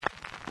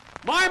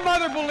My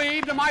mother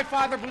believed and my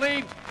father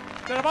believed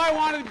that if I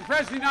wanted to be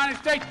president of the United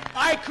States,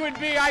 I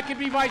could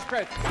be vice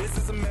president. This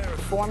is America.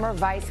 Former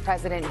Vice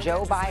President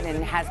Joe Biden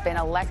has been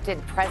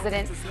elected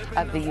President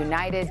of the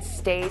United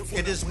States.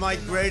 It is my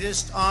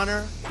greatest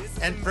honor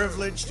and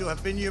privilege to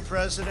have been your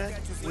president.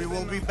 We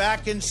will be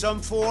back in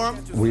some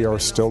form. We are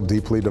still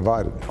deeply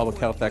divided. Public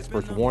health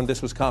experts warned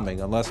this was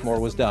coming unless more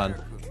was done.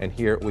 And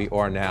here we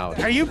are now.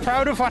 Are you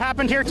proud of what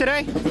happened here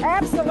today?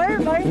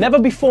 Absolutely. Never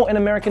before in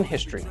American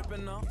history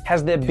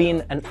has there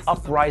been an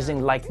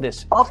uprising like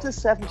this. Of the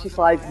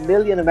 75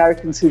 million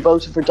Americans who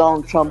voted for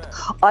Donald Trump,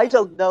 I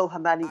don't know how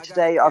many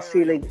today are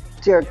feeling,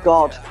 dear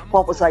God,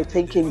 what was I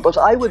thinking? But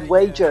I would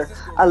wager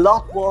a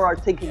lot more are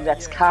thinking,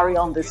 let's carry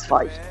on this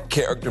fight.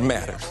 Character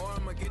matters.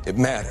 It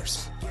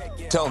matters.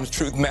 Telling the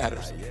truth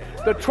matters.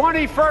 The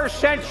 21st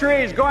century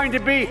is going to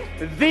be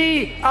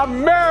the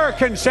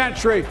American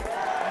century.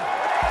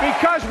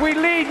 Because we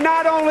lead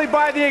not only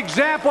by the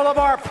example of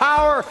our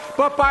power,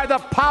 but by the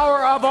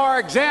power of our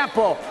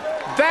example.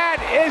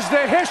 That is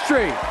the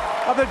history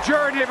of the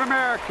journey of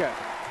America.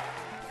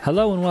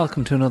 Hello and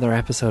welcome to another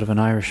episode of An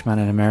Irishman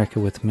in America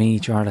with me,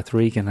 Jarlath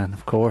Regan, and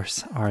of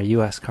course our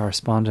US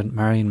correspondent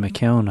Marion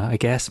McKeone. I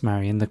guess,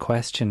 Marion, the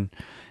question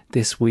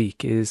this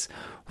week is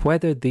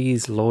whether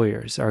these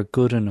lawyers are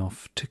good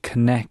enough to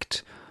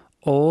connect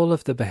all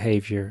of the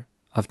behaviour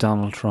of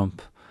Donald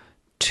Trump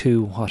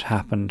to what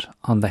happened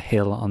on the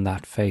Hill on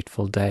that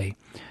fateful day.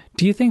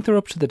 Do you think they're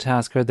up to the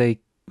task? Are they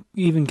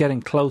even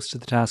getting close to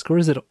the task? Or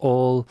is it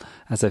all,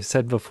 as I've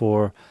said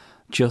before,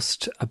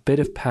 just a bit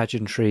of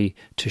pageantry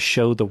to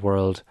show the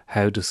world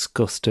how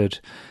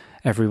disgusted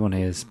everyone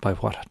is by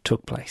what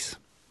took place?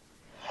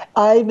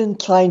 I'm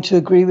inclined to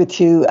agree with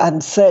you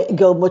and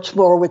go much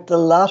more with the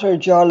latter,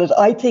 Jarlath.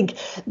 I think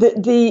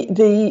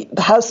the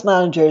House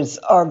managers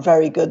are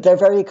very good. They're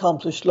very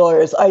accomplished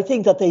lawyers. I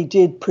think that they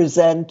did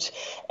present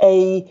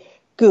a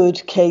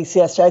good case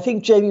yesterday. I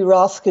think Jamie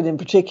Roskin in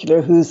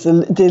particular, who's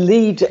the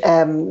lead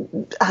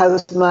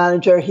House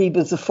manager, he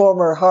was a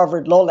former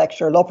Harvard law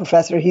lecturer, law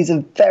professor. He's a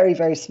very,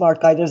 very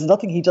smart guy. There's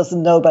nothing he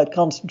doesn't know about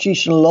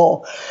constitutional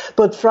law.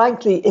 But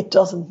frankly, it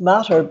doesn't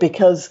matter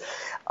because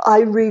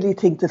I really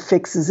think the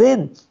fix is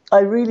in.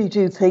 I really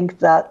do think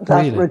that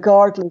really?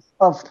 Regardless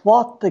of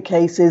what the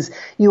case is,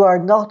 you are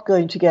not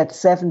going to get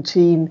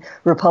 17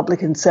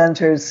 Republican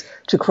senators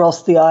to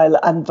cross the aisle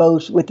and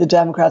vote with the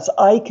Democrats.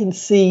 I can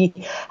see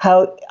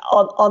how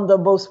on the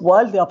most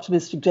wildly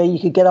optimistic day you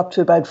could get up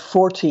to about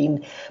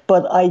 14,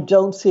 but I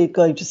don't see it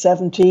going to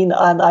 17,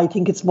 and I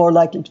think it's more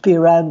likely to be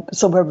around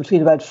somewhere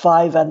between about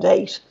 5 and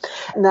 8.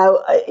 Now,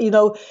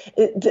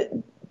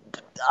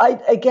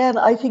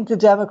 I think the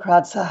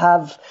Democrats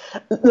have,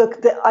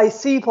 I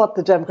see what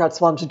the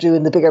Democrats want to do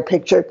in the bigger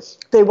picture.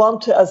 They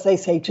want to, as they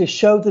say, to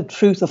show the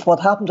truth of what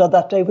happened on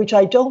that day, which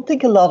I don't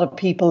think a lot of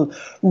people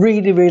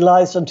really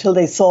realised until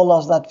they saw a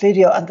lot of that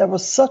video. And there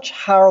was such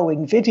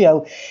harrowing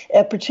video,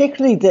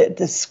 particularly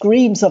the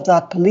screams of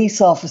that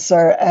police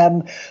officer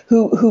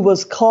who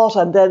was caught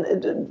and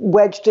then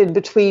wedged in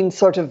between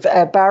sort of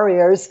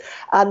barriers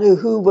and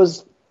who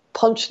was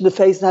punched in the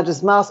face and had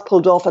his mask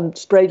pulled off and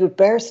sprayed with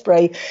bear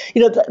spray.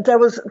 There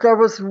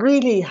was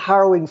really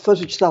harrowing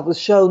footage that was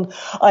shown.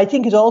 I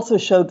think it also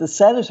showed the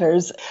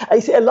senators. I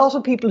see a lot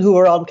of people who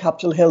were on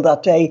Capitol Hill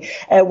that day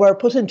were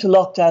put into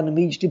lockdown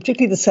immediately,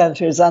 particularly the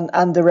senators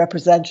and the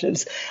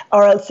representatives,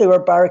 or else they were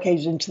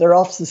barricaded into their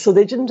offices. So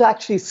they didn't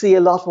actually see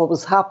a lot of what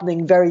was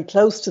happening very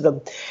close to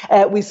them.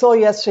 We saw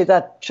yesterday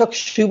that Chuck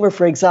Schumer,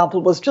 for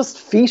example, was just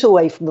feet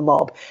away from the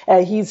mob.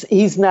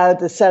 He's now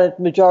the Senate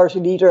Majority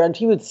Leader, and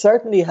he would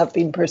certainly have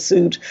been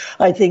pursued,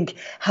 I think,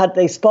 had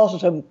they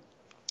spotted him.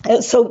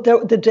 So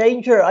the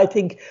danger, I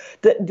think,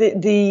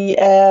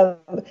 the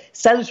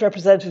Senate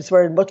representatives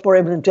were in much more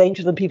imminent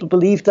danger than people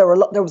believed. There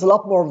was a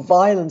lot more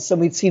violence than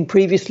we'd seen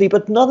previously,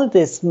 but none of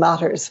this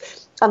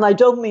matters. And I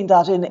don't mean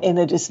that in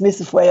a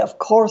dismissive way. Of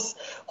course,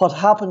 what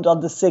happened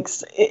on the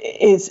 6th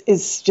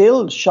is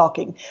still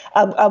shocking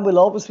and will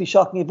always be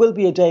shocking. It will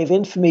be a day of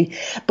infamy.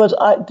 But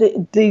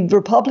the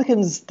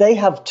Republicans, they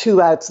have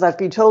two outs. And I've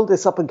been told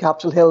this up on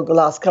Capitol Hill the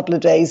last couple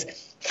of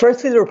days.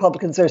 Firstly, the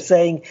Republicans are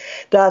saying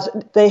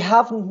that they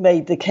haven't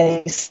made the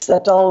case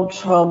that Donald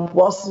Trump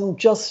wasn't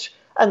just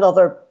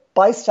another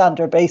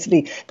bystander,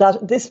 basically,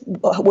 that this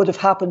would have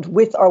happened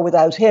with or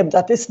without him,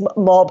 that this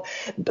mob,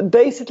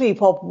 basically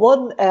what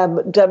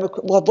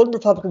one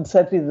Republican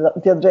said to me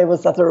the other day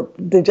was that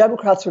the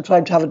Democrats were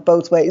trying to have it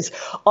both ways.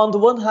 On the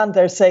one hand,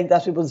 they're saying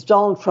that it was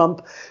Donald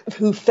Trump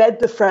who fed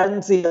the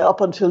frenzy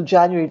up until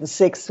January the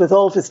 6th with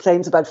all of his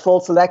claims about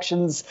false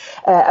elections,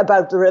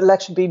 about the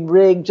election being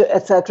rigged,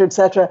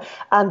 etc.,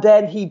 and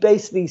then he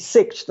basically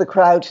sicked the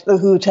crowd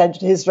who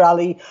attended his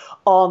rally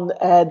on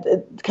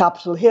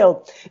Capitol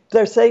Hill.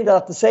 They're saying that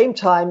at the same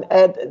time,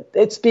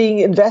 it's being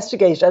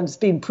investigated and it's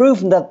been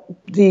proven that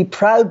the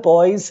Proud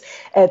Boys,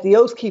 the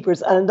Oath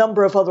Keepers and a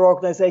number of other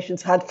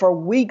organisations had for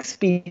weeks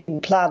been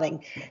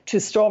planning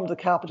to storm the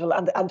Capitol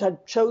and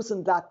had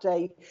chosen that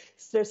day.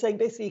 So they're saying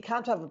basically you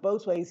can't have it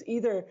both ways.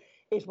 Either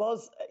it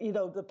was,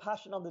 the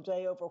passion on the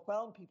day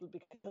overwhelmed people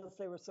because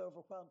they were so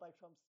overwhelmed by Trump's